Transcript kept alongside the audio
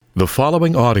The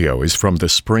following audio is from the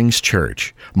Springs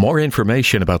Church. More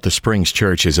information about the Springs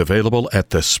Church is available at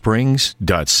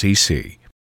thesprings.cc.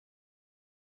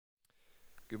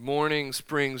 Good morning,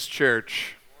 Springs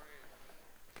Church.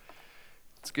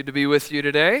 It's good to be with you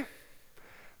today.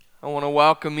 I want to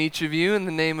welcome each of you in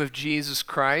the name of Jesus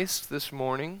Christ this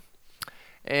morning,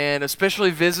 and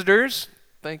especially visitors.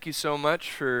 Thank you so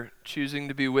much for choosing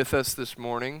to be with us this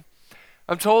morning.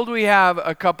 I'm told we have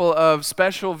a couple of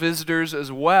special visitors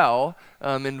as well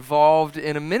involved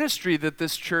in a ministry that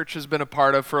this church has been a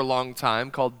part of for a long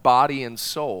time called Body and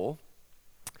Soul.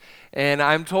 And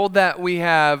I'm told that we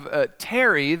have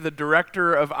Terry, the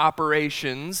Director of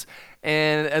Operations,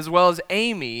 and as well as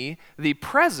Amy, the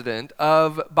President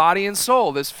of Body and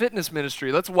Soul, this fitness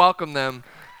ministry. Let's welcome them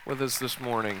with us this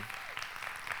morning.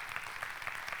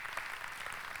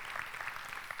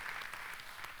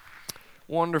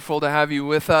 Wonderful to have you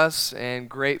with us, and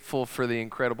grateful for the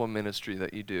incredible ministry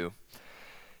that you do.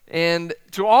 And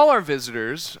to all our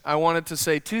visitors, I wanted to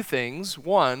say two things.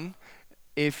 One,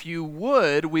 if you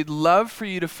would, we'd love for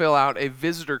you to fill out a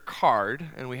visitor card,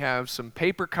 and we have some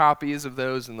paper copies of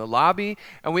those in the lobby,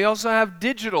 and we also have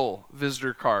digital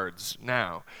visitor cards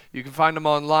now. You can find them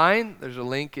online. There's a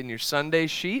link in your Sunday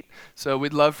sheet, so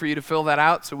we'd love for you to fill that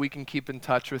out so we can keep in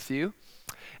touch with you.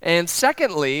 And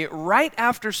secondly, right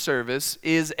after service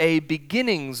is a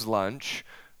beginnings lunch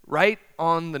right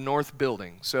on the north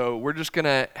building. So we're just going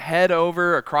to head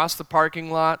over across the parking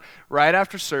lot right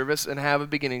after service and have a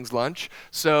beginnings lunch.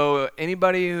 So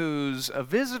anybody who's a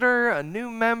visitor, a new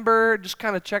member, just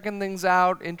kind of checking things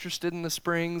out, interested in the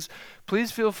Springs,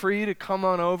 please feel free to come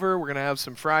on over. We're going to have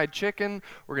some fried chicken.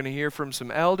 We're going to hear from some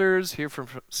elders, hear from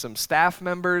some staff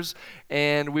members,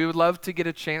 and we would love to get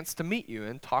a chance to meet you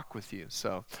and talk with you.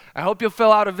 So I hope you'll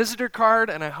fill out a visitor card,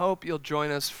 and I hope you'll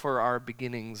join us for our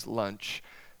beginnings lunch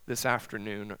this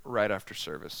afternoon right after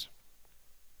service.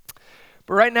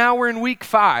 But right now we're in week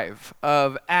 5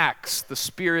 of Acts, the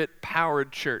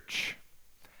Spirit-powered church.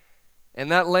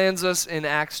 And that lands us in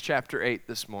Acts chapter 8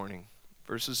 this morning,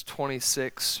 verses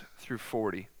 26 through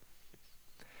 40.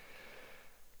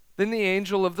 Then the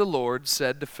angel of the Lord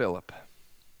said to Philip,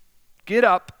 "Get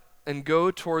up and go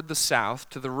toward the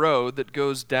south to the road that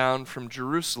goes down from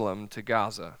Jerusalem to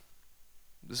Gaza."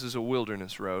 This is a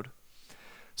wilderness road.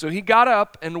 So he got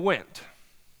up and went.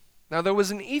 Now there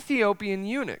was an Ethiopian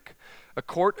eunuch, a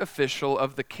court official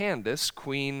of the Candace,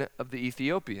 queen of the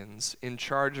Ethiopians, in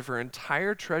charge of her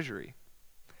entire treasury.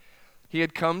 He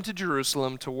had come to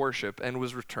Jerusalem to worship and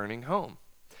was returning home.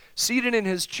 Seated in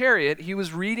his chariot, he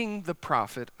was reading the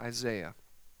prophet Isaiah.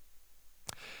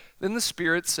 Then the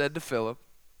Spirit said to Philip,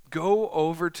 "Go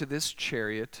over to this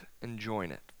chariot and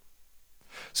join it."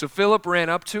 So Philip ran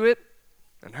up to it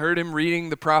and heard him reading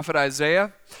the prophet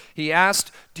Isaiah. He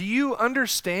asked, "Do you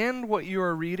understand what you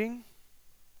are reading?"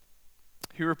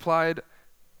 He replied,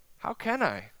 "How can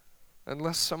I,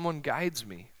 unless someone guides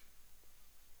me?"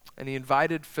 And he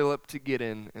invited Philip to get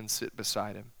in and sit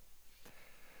beside him.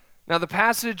 Now the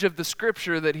passage of the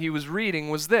scripture that he was reading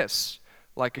was this: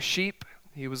 "Like a sheep,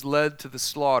 he was led to the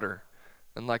slaughter,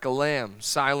 and like a lamb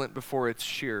silent before its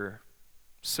shearer,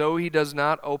 so he does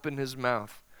not open his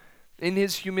mouth. In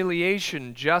his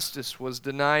humiliation, justice was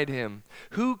denied him.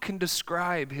 Who can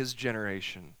describe his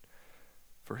generation?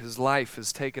 For his life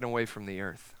is taken away from the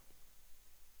earth."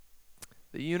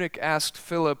 The eunuch asked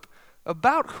Philip,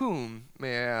 "About whom,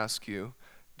 may I ask you,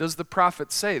 does the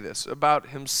prophet say this? About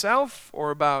himself or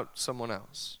about someone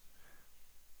else?"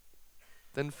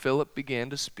 Then Philip began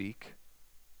to speak,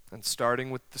 and starting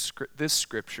with this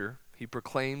scripture, he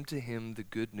proclaimed to him the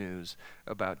good news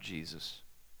about Jesus.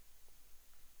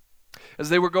 As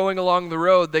they were going along the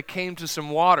road, they came to some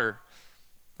water,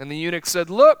 and the eunuch said,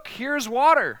 "Look, here's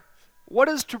water. What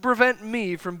is to prevent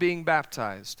me from being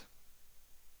baptized?"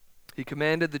 He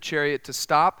commanded the chariot to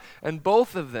stop, and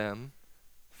both of them,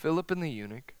 Philip and the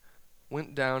eunuch,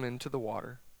 went down into the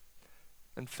water,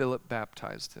 and Philip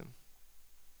baptized him.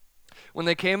 When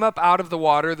they came up out of the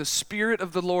water, the Spirit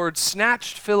of the Lord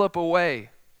snatched Philip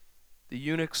away. The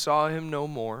eunuch saw him no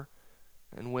more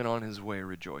and went on his way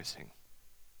rejoicing.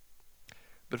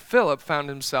 But Philip found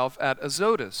himself at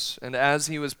Azotus, and as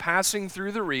he was passing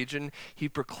through the region, he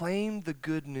proclaimed the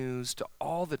good news to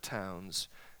all the towns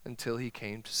until he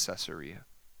came to Caesarea.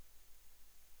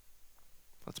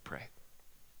 Let's pray.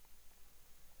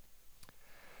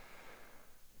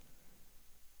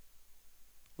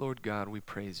 Lord God, we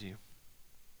praise you,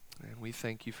 and we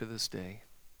thank you for this day,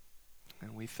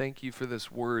 and we thank you for this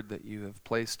word that you have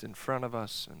placed in front of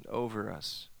us and over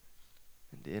us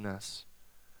and in us.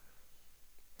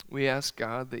 We ask,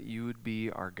 God, that you would be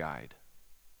our guide.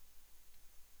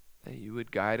 that you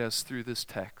would guide us through this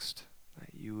text,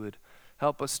 that you would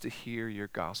help us to hear your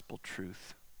gospel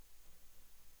truth,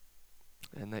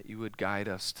 and that you would guide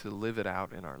us to live it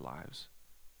out in our lives.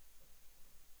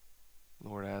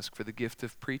 Lord, I ask for the gift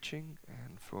of preaching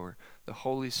and for the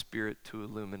Holy Spirit to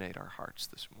illuminate our hearts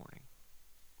this morning.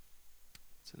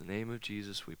 It's in the name of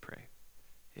Jesus we pray.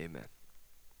 Amen.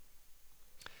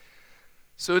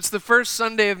 So it's the first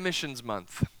Sunday of Missions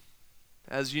Month.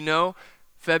 As you know,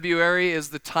 February is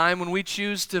the time when we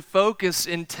choose to focus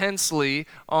intensely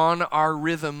on our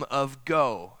rhythm of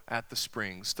go at the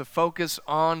Springs, to focus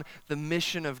on the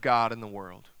mission of God in the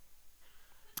world.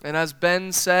 And as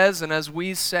Ben says, and as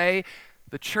we say,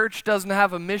 the church doesn't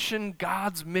have a mission,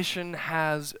 God's mission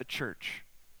has a church.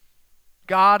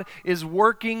 God is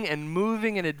working and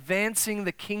moving and advancing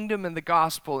the kingdom and the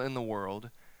gospel in the world,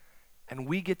 and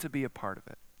we get to be a part of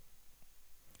it.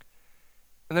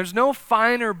 And there's no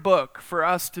finer book for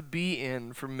us to be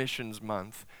in for Missions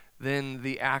Month than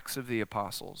the Acts of the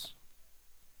Apostles.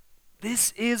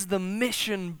 This is the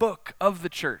mission book of the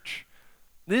church.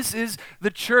 This is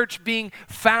the church being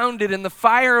founded in the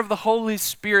fire of the Holy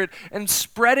Spirit and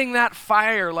spreading that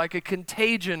fire like a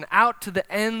contagion out to the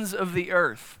ends of the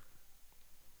earth.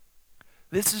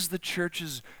 This is the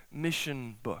church's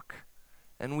mission book,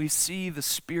 and we see the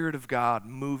Spirit of God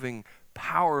moving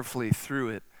powerfully through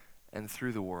it and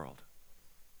through the world.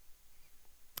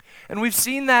 And we've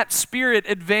seen that Spirit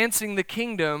advancing the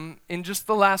kingdom in just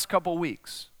the last couple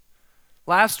weeks.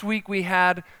 Last week we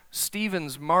had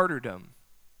Stephen's martyrdom.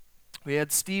 We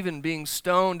had Stephen being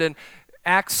stoned, and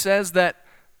Acts says that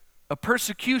a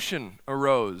persecution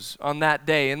arose on that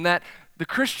day, and that the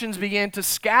Christians began to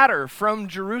scatter from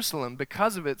Jerusalem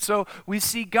because of it. So we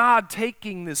see God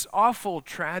taking this awful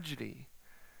tragedy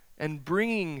and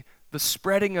bringing the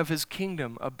spreading of his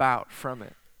kingdom about from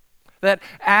it. That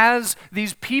as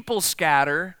these people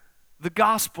scatter, the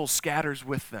gospel scatters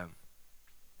with them.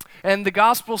 And the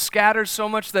gospel scatters so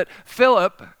much that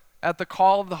Philip, at the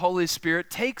call of the Holy Spirit,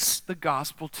 takes the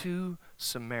gospel to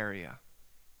Samaria.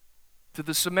 To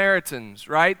the Samaritans,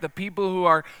 right? The people who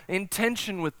are in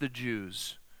tension with the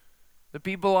Jews. The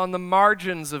people on the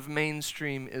margins of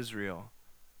mainstream Israel.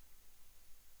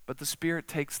 But the Spirit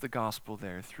takes the gospel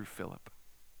there through Philip.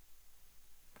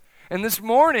 And this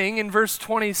morning, in verse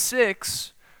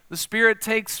 26, the Spirit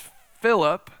takes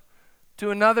Philip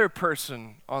to another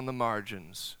person on the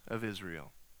margins of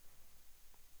Israel.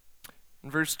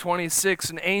 In verse 26,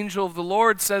 an angel of the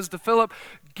Lord says to Philip,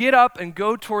 "Get up and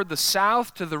go toward the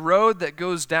south to the road that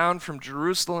goes down from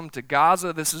Jerusalem to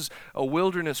Gaza." This is a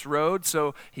wilderness road,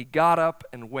 so he got up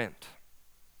and went.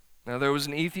 Now there was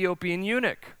an Ethiopian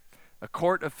eunuch, a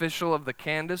court official of the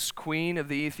Candace, queen of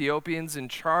the Ethiopians, in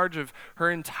charge of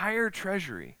her entire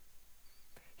treasury.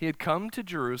 He had come to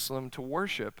Jerusalem to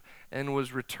worship and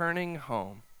was returning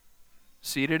home.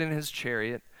 Seated in his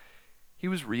chariot, he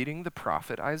was reading the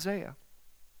prophet Isaiah.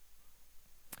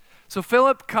 So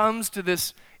Philip comes to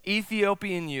this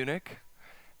Ethiopian eunuch,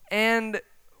 and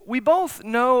we both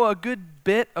know a good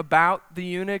bit about the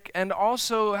eunuch and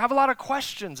also have a lot of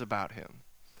questions about him.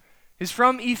 He's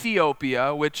from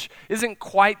Ethiopia, which isn't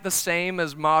quite the same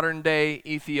as modern-day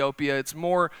Ethiopia. It's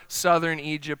more southern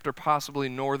Egypt or possibly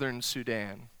northern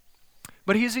Sudan.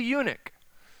 But he's a eunuch.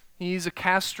 He's a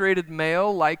castrated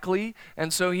male, likely,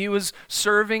 and so he was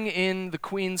serving in the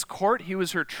queen's court. He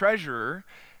was her treasurer.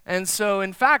 And so,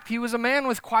 in fact, he was a man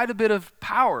with quite a bit of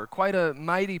power, quite a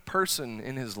mighty person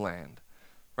in his land,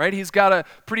 right? He's got a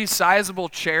pretty sizable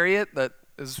chariot that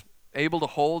is able to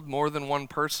hold more than one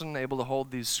person, able to hold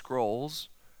these scrolls.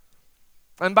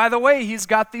 And by the way, he's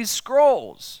got these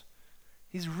scrolls.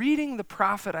 He's reading the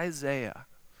prophet Isaiah.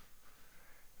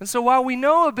 And so while we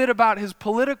know a bit about his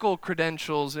political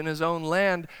credentials in his own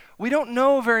land, we don't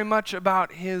know very much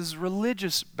about his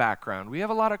religious background. We have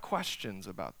a lot of questions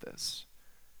about this.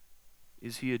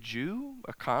 Is he a Jew,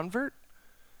 a convert?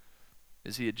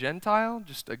 Is he a Gentile,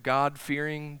 just a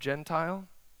God-fearing Gentile?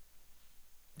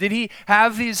 Did he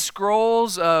have these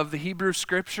scrolls of the Hebrew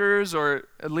Scriptures, or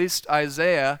at least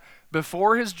Isaiah,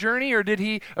 before his journey, or did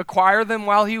he acquire them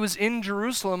while he was in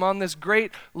Jerusalem on this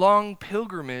great long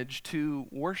pilgrimage to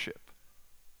worship?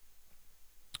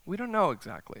 We don't know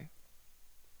exactly.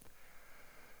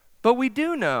 But we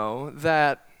do know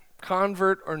that,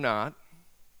 convert or not,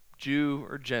 Jew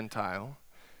or Gentile,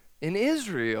 in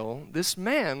Israel, this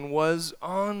man was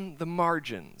on the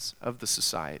margins of the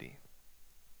society.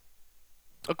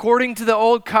 According to the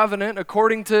Old Covenant,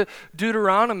 according to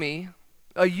Deuteronomy,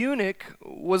 a eunuch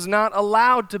was not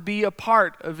allowed to be a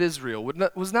part of Israel,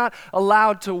 was not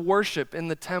allowed to worship in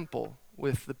the temple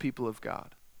with the people of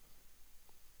God.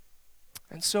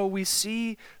 And so we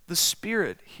see the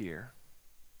Spirit here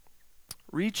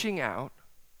reaching out,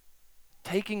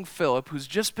 taking Philip, who's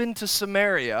just been to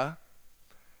Samaria,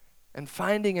 and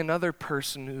finding another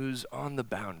person who's on the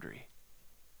boundary.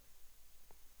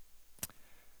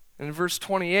 In verse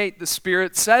 28, the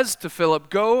Spirit says to Philip,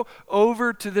 "Go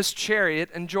over to this chariot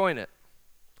and join it."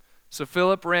 So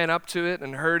Philip ran up to it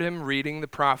and heard him reading the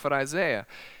prophet Isaiah.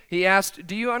 He asked,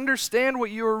 "Do you understand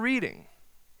what you are reading?"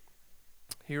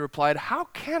 He replied, "How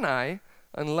can I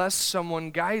unless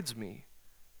someone guides me?"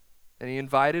 And he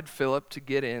invited Philip to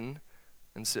get in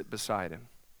and sit beside him.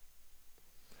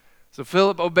 So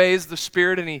Philip obeys the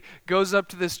Spirit and he goes up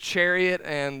to this chariot,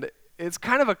 and it's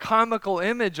kind of a comical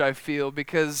image, I feel,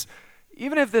 because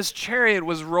even if this chariot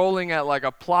was rolling at like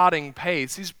a plodding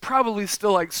pace, he's probably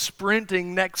still like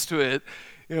sprinting next to it,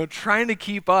 trying to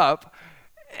keep up.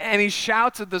 And he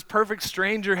shouts at this perfect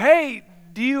stranger, "Hey,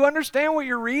 do you understand what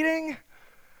you're reading?"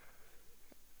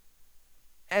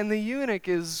 And the eunuch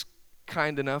is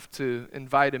kind enough to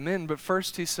invite him in, but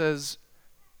first he says,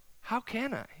 "How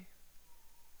can I?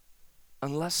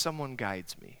 Unless someone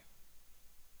guides me."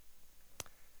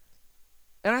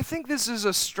 And I think this is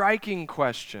a striking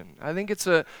question. I think it's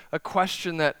a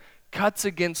question that cuts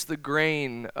against the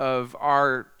grain of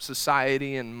our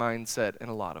society and mindset in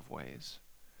a lot of ways.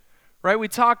 Right? We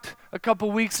talked a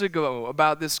couple weeks ago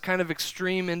about this kind of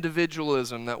extreme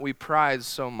individualism that we prize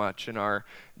so much in our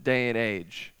day and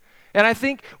age. And I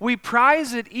think we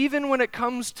prize it even when it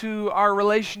comes to our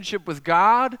relationship with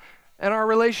God and our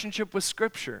relationship with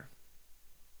Scripture.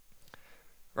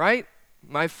 Right?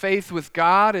 My faith with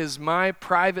God is my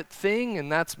private thing,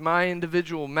 and that's my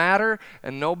individual matter,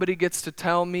 and nobody gets to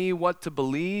tell me what to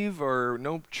believe, or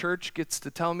no church gets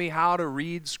to tell me how to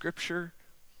read Scripture.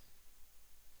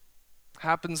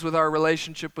 Happens with our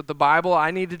relationship with the Bible.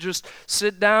 I need to just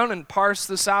sit down and parse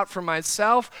this out for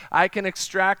myself. I can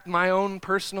extract my own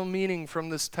personal meaning from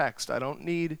this text. I don't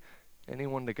need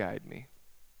anyone to guide me.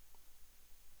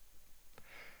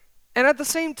 And at the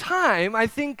same time, I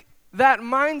think that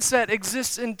mindset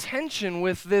exists in tension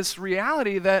with this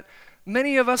reality that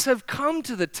many of us have come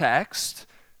to the text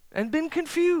and been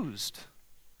confused.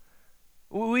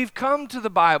 We've come to the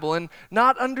Bible and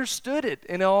not understood it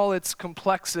in all its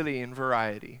complexity and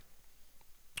variety.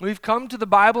 We've come to the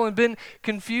Bible and been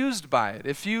confused by it.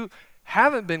 If you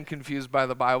haven't been confused by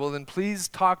the Bible, then please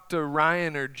talk to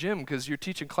Ryan or Jim, because you're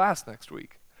teaching class next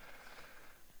week.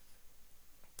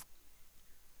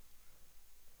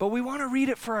 But we want to read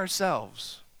it for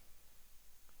ourselves.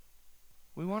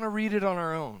 We want to read it on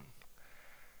our own.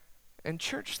 And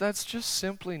church, that's just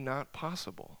simply not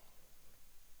possible.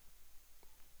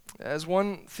 As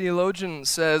one theologian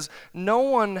says, no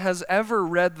one has ever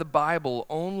read the Bible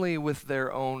only with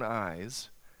their own eyes,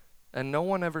 and no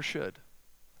one ever should.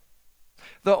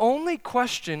 The only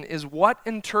question is what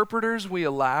interpreters we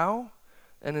allow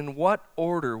and in what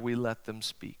order we let them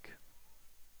speak.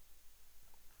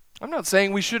 I'm not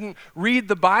saying we shouldn't read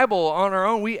the Bible on our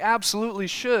own. We absolutely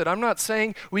should. I'm not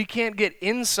saying we can't get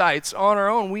insights on our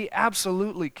own. We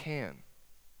absolutely can.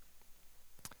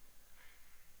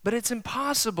 But it's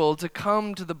impossible to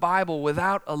come to the Bible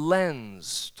without a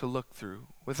lens to look through,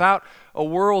 without a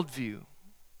worldview,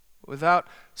 without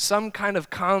some kind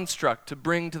of construct to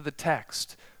bring to the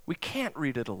text. We can't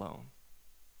read it alone.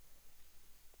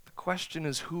 The question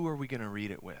is, who are we going to read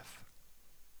it with?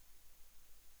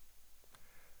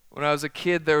 When I was a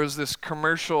kid, there was this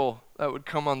commercial that would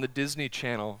come on the Disney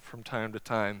Channel from time to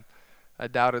time. I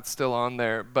doubt it's still on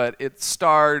there, but it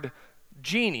starred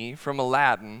Genie from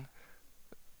Aladdin,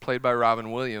 played by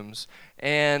Robin Williams,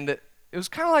 and it was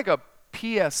kind of like a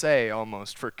PSA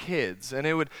almost for kids. And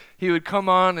he would come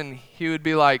on and he would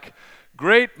be like,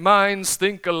 "Great minds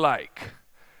think alike."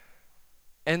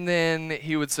 And then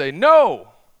he would say,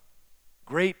 "No,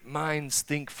 great minds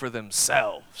think for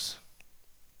themselves."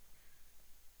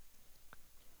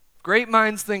 Great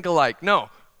minds think alike.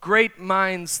 No, great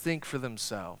minds think for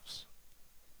themselves.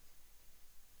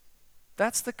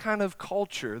 That's the kind of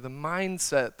culture, the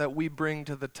mindset that we bring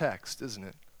to the text, isn't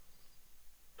it?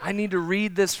 I need to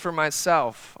read this for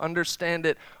myself, understand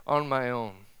it on my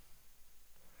own.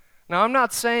 Now, I'm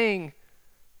not saying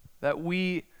that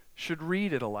we should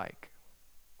read it alike.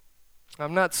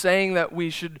 I'm not saying that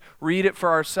we should read it for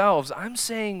ourselves. I'm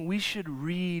saying we should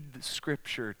read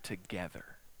Scripture together.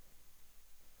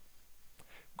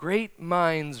 Great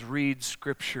minds read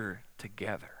Scripture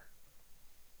together.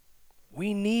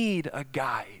 We need a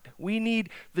guide. We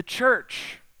need the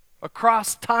church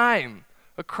across time,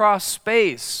 across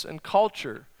space and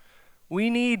culture. We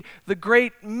need the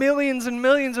great millions and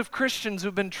millions of Christians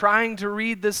who've been trying to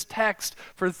read this text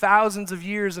for thousands of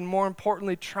years and, more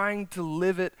importantly, trying to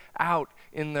live it out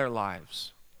in their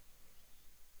lives.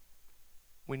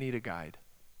 We need a guide.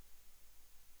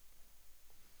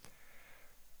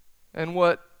 And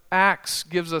what Acts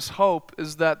gives us hope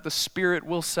is that the Spirit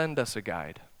will send us a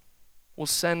guide, will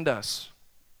send us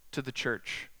to the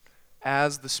church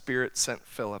as the Spirit sent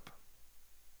Philip.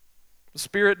 The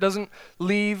Spirit doesn't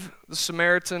leave the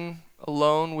Samaritan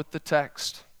alone with the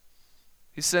text.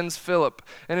 He sends Philip.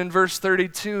 And in verse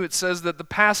 32, it says that the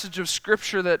passage of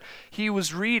Scripture that he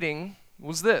was reading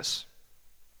was this: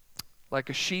 like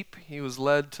a sheep, he was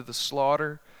led to the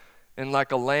slaughter, and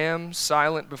like a lamb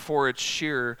silent before its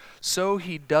shearer, so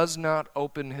he does not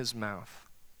open his mouth.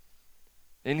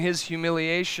 In his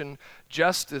humiliation,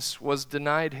 justice was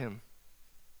denied him.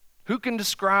 Who can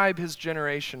describe his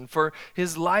generation? For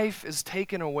his life is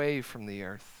taken away from the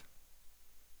earth.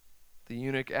 The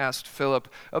eunuch asked Philip,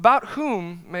 "About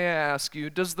whom, may I ask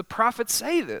you, does the prophet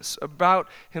say this? About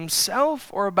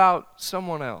himself or about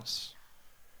someone else?"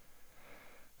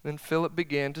 Then Philip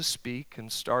began to speak,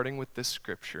 and starting with this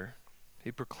scripture,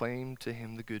 he proclaimed to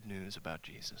him the good news about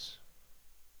Jesus.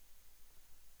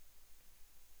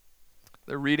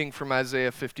 They're reading from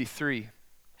Isaiah 53,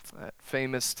 that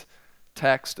famous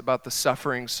text about the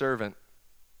suffering servant.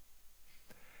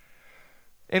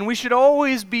 And we should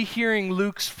always be hearing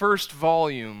Luke's first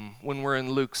volume when we're in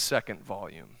Luke's second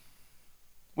volume.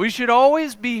 We should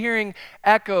always be hearing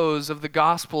echoes of the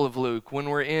Gospel of Luke when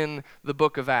we're in the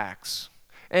book of Acts.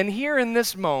 And here in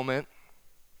this moment,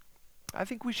 I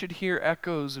think we should hear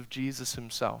echoes of Jesus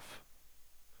himself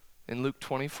in Luke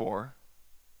 24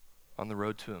 on the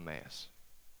road to Emmaus.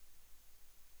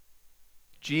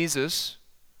 Jesus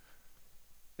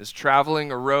is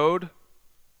traveling a road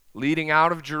leading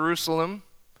out of Jerusalem,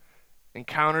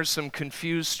 encounters some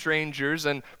confused strangers,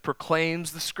 and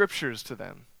proclaims the scriptures to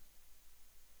them.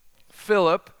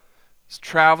 Philip is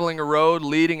traveling a road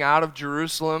leading out of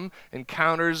Jerusalem,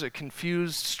 encounters a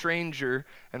confused stranger,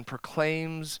 and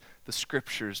proclaims the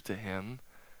scriptures to him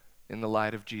in the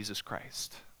light of Jesus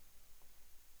Christ,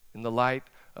 in the light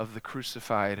of the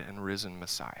crucified and risen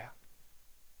Messiah.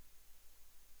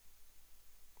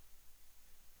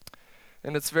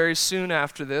 And it's very soon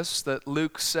after this that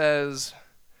Luke says,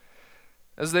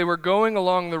 as they were going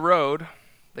along the road,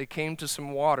 they came to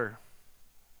some water.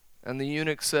 And the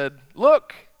eunuch said,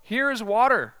 "Look, here is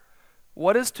water.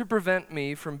 What is to prevent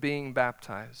me from being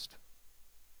baptized?"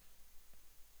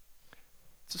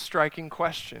 It's a striking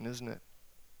question, isn't it?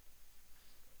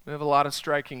 We have a lot of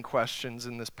striking questions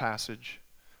in this passage.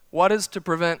 What is to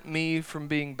prevent me from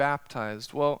being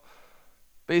baptized? Well,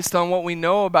 based on what we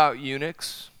know about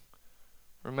eunuchs,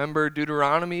 remember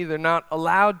Deuteronomy, they're not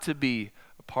allowed to be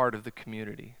a part of the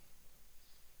community.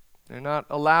 They're not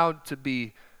allowed to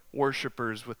be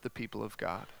worshipers with the people of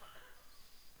God.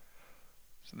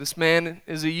 So this man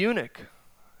is a eunuch.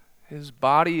 His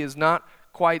body is not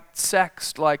quite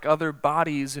sexed like other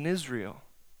bodies in Israel.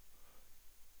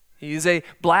 He's a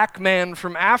black man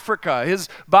from Africa. His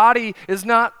body is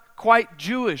not quite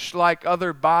Jewish like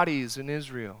other bodies in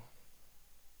Israel.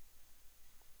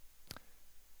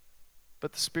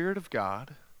 But the Spirit of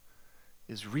God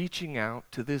is reaching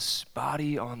out to this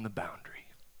body on the boundary.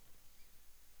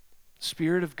 The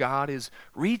Spirit of God is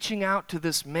reaching out to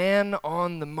this man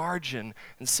on the margin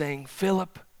and saying,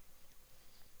 "Philip,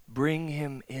 bring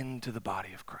him into the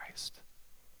body of Christ."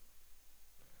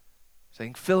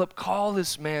 Saying, "Philip, call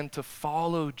this man to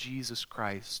follow Jesus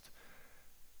Christ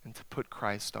and to put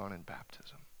Christ on in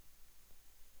baptism."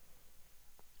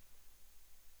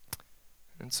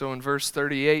 And so in verse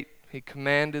 38, he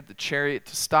commanded the chariot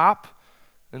to stop,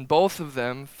 and both of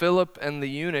them, Philip and the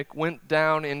eunuch, went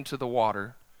down into the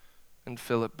water, and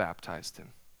Philip baptized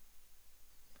him.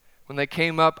 When they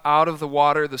came up out of the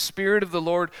water, the Spirit of the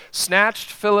Lord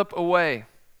snatched Philip away.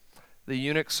 The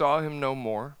eunuch saw him no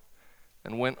more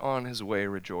and went on his way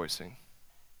rejoicing.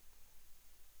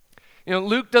 You know,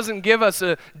 Luke doesn't give us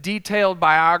a detailed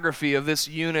biography of this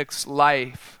eunuch's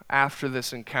life after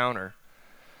this encounter.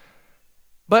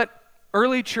 But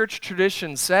early church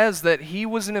tradition says that he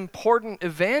was an important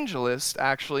evangelist,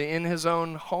 actually, in his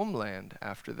own homeland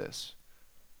after this.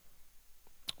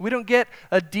 We don't get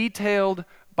a detailed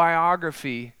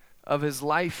biography of his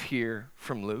life here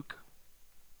from Luke.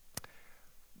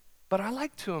 But I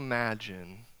like to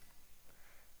imagine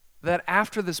that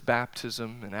after this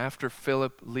baptism and after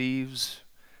Philip leaves,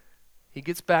 he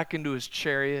gets back into his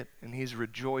chariot and he's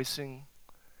rejoicing.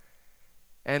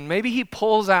 And maybe he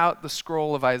pulls out the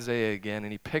scroll of Isaiah again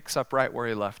and he picks up right where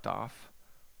he left off.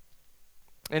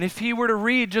 And if he were to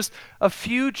read just a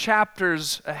few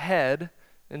chapters ahead,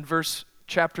 in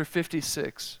chapter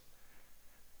 56,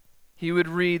 he would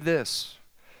read this: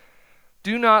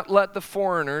 "Do not let the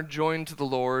foreigner joined to the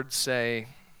Lord say,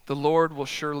 'The Lord will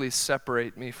surely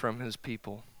separate me from his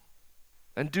people.'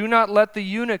 And do not let the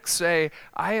eunuch say,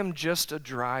 'I am just a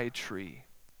dry tree.'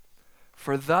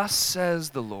 For thus says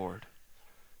the Lord,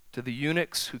 to the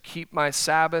eunuchs who keep my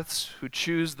Sabbaths, who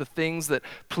choose the things that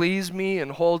please me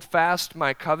and hold fast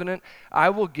my covenant, I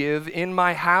will give in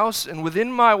my house and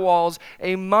within my walls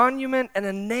a monument and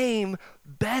a name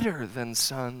better than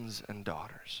sons and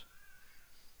daughters.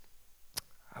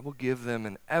 I will give them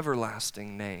an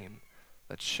everlasting name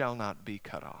that shall not be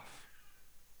cut off."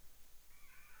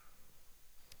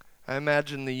 I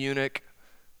imagine the eunuch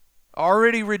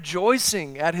already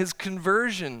rejoicing at his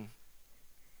conversion,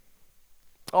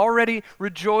 already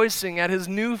rejoicing at his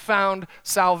newfound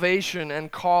salvation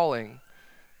and calling,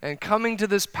 and coming to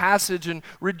this passage and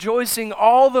rejoicing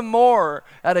all the more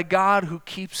at a God who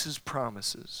keeps his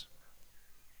promises,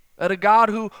 at a God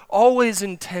who always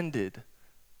intended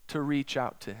to reach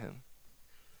out to him,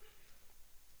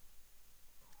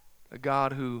 a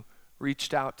God who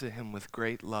reached out to him with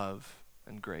great love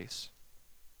and grace.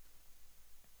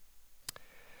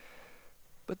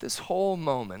 But this whole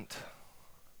moment,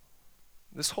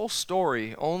 this whole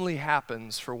story only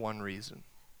happens for one reason.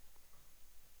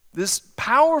 This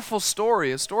powerful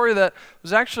story, a story that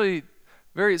was actually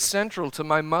very central to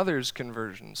my mother's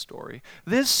conversion story,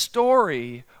 this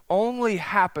story only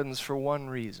happens for one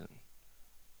reason.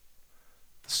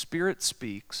 The Spirit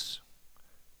speaks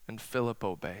and Philip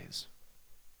obeys.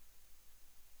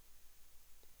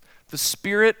 The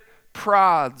Spirit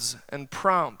prods and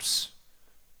prompts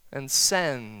and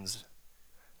sends,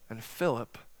 and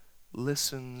Philip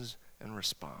listens and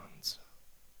responds.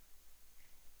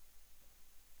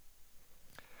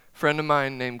 A friend of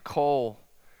mine named Cole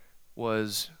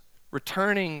was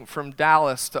returning from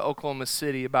Dallas to Oklahoma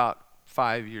City about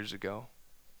 5 years ago.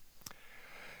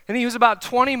 And he was about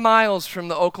 20 miles from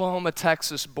the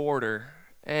Oklahoma-Texas border,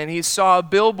 and he saw a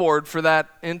billboard for that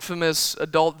infamous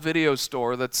adult video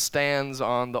store that stands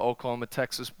on the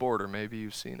Oklahoma-Texas border. Maybe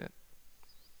you've seen it.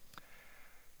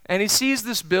 And he sees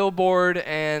this billboard,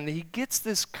 and he gets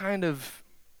this kind of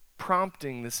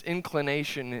prompting, this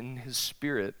inclination in his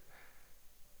spirit.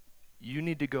 You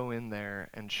need to go in there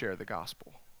and share the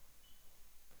gospel.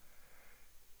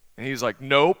 And he's like,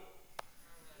 nope.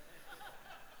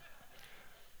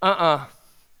 Not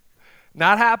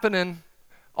happening.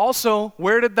 Also,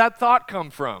 where did that thought come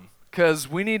from? Because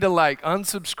we need to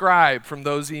unsubscribe from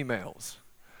those emails.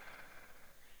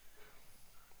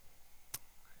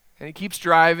 And he keeps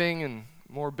driving, and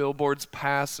more billboards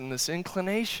pass, and this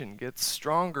inclination gets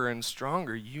stronger and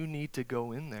stronger. You need to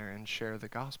go in there and share the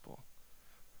gospel.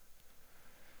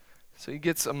 So he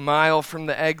gets a mile from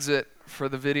the exit for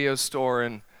the video store,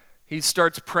 and he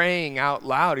starts praying out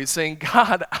loud. He's saying,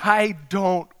 God, I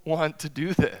don't want to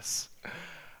do this.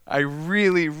 I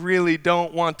really, really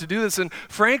don't want to do this. And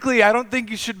frankly, I don't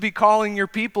think you should be calling your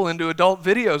people into adult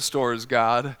video stores,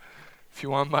 God, if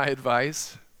you want my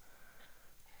advice.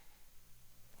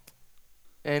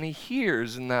 And he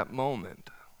hears in that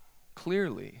moment,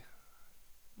 clearly,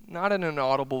 not in an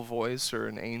audible voice or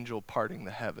an angel parting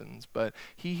the heavens, but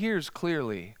he hears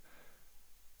clearly,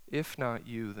 if not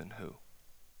you, then who?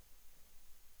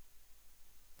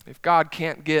 If God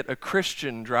can't get a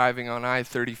Christian driving on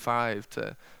I-35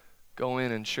 to go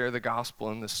in and share the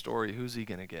gospel in this story, who's he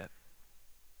going to get?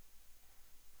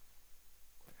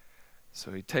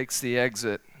 So he takes the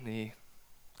exit, and he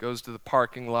goes to the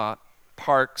parking lot,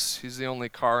 parks. He's the only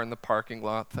car in the parking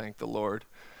lot, thank the Lord.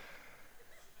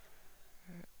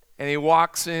 And he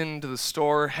walks into the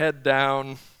store, head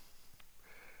down.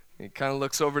 He kind of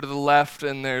looks over to the left,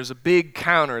 and there's a big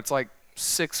counter. It's like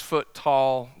 6 foot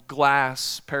tall,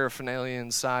 glass paraphernalia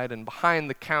inside, and behind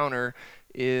the counter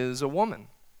is a woman.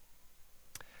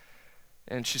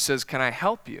 And she says, "Can I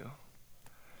help you?"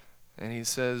 And he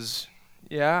says,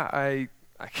 "Yeah, I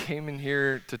came in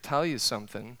here to tell you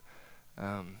something.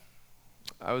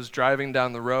 I was driving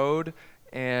down the road,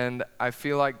 and I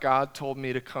feel like God told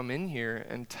me to come in here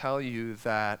and tell you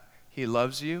that he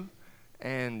loves you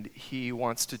and he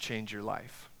wants to change your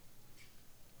life."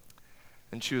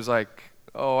 And she was like,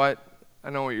 "Oh, I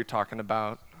know what you're talking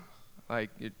about.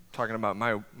 Like, you're talking about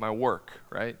my work,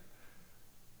 right?"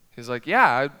 He's like,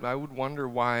 "Yeah, I would wonder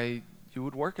why you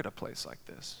would work at a place like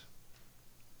this."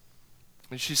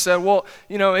 And she said, "Well,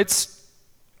 it's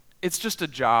just a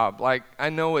job. Like, I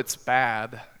know it's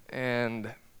bad,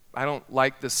 and I don't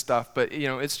like this stuff, but,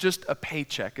 it's just a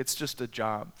paycheck. It's just a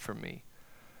job for me."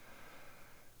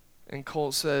 And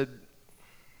Cole said,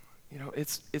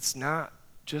 it's not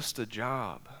just a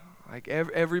job. Like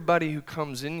everybody who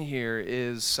comes in here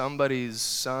is somebody's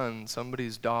son,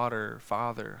 somebody's daughter,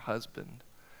 father, husband.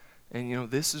 And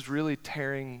this is really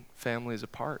tearing families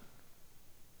apart.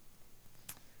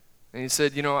 And he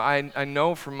said, I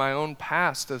know from my own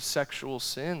past of sexual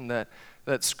sin that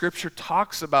Scripture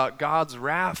talks about God's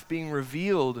wrath being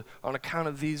revealed on account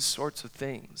of these sorts of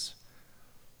things.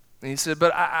 And he said,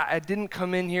 but I didn't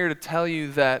come in here to tell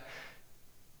you that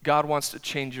God wants to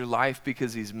change your life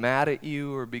because he's mad at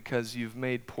you or because you've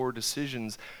made poor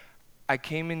decisions. I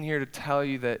came in here to tell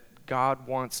you that God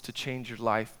wants to change your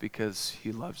life because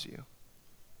he loves you.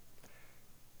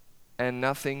 And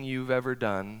nothing you've ever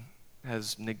done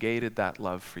has negated that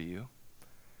love for you.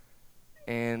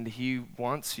 And he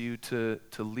wants you to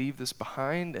leave this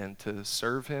behind and to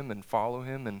serve him and follow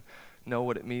him and know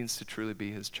what it means to truly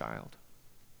be his child.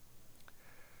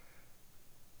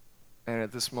 And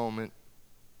at this moment,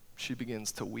 she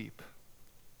begins to weep.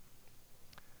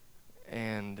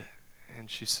 And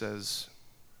she says,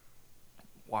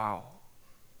 wow.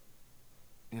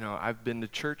 I've been to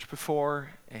church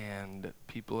before, and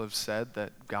people have said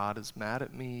that God is mad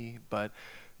at me, but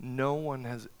no one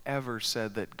has ever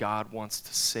said that God wants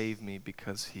to save me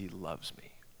because he loves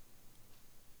me.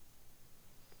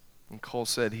 And Cole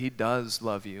said, he does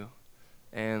love you,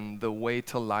 and the way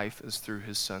to life is through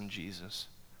his son Jesus.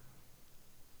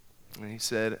 And he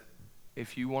said,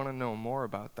 if you want to know more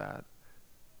about that,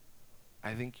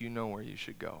 I think you know where you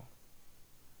should go.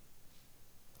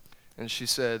 And she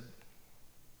said,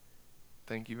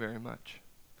 thank you very much.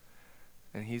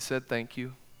 And he said thank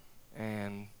you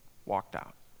and walked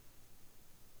out.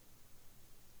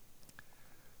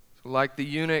 So like the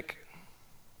eunuch,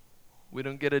 we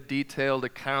don't get a detailed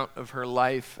account of her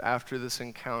life after this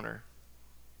encounter.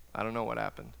 I don't know what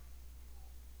happened.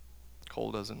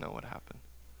 Cole doesn't know what happened.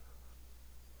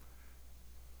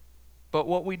 But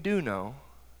what we do know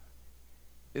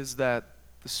is that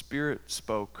the Spirit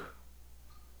spoke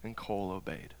and Cole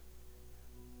obeyed.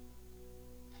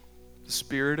 The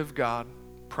Spirit of God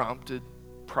prompted,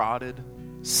 prodded,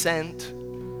 sent,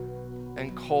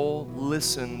 and Cole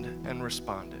listened and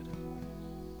responded.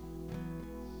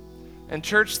 And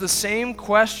church, the same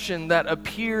question that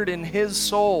appeared in his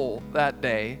soul that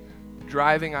day,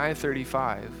 driving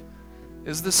I-35,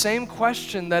 is the same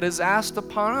question that is asked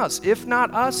upon us. If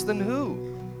not us, then who?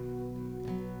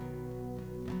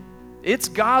 It's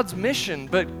God's mission,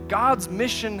 but God's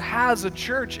mission has a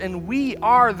church, and we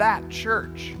are that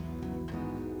church.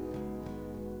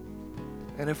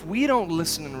 And if we don't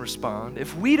listen and respond,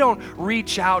 if we don't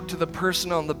reach out to the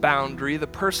person on the boundary, the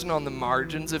person on the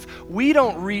margins, if we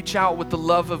don't reach out with the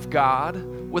love of God,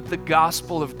 with the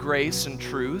gospel of grace and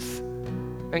truth,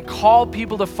 and call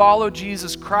people to follow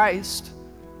Jesus Christ,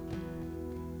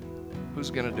 who's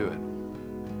going to do it?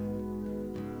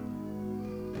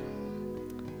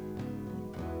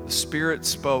 The Spirit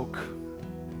spoke,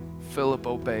 Philip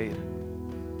obeyed.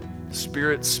 The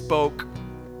Spirit spoke,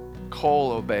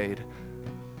 Cole obeyed.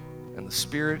 And the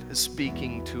Spirit is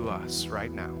speaking to us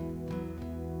right now.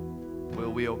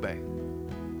 Will we obey?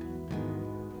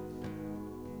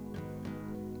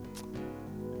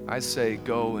 I say,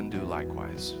 go and do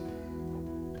likewise.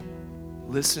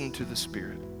 Listen to the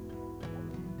Spirit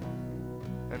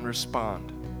and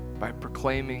respond by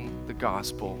proclaiming the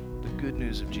gospel, the good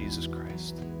news of Jesus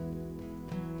Christ.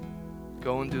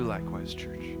 Go and do likewise,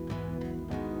 church.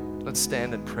 Let's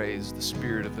stand and praise the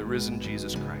Spirit of the risen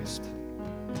Jesus Christ.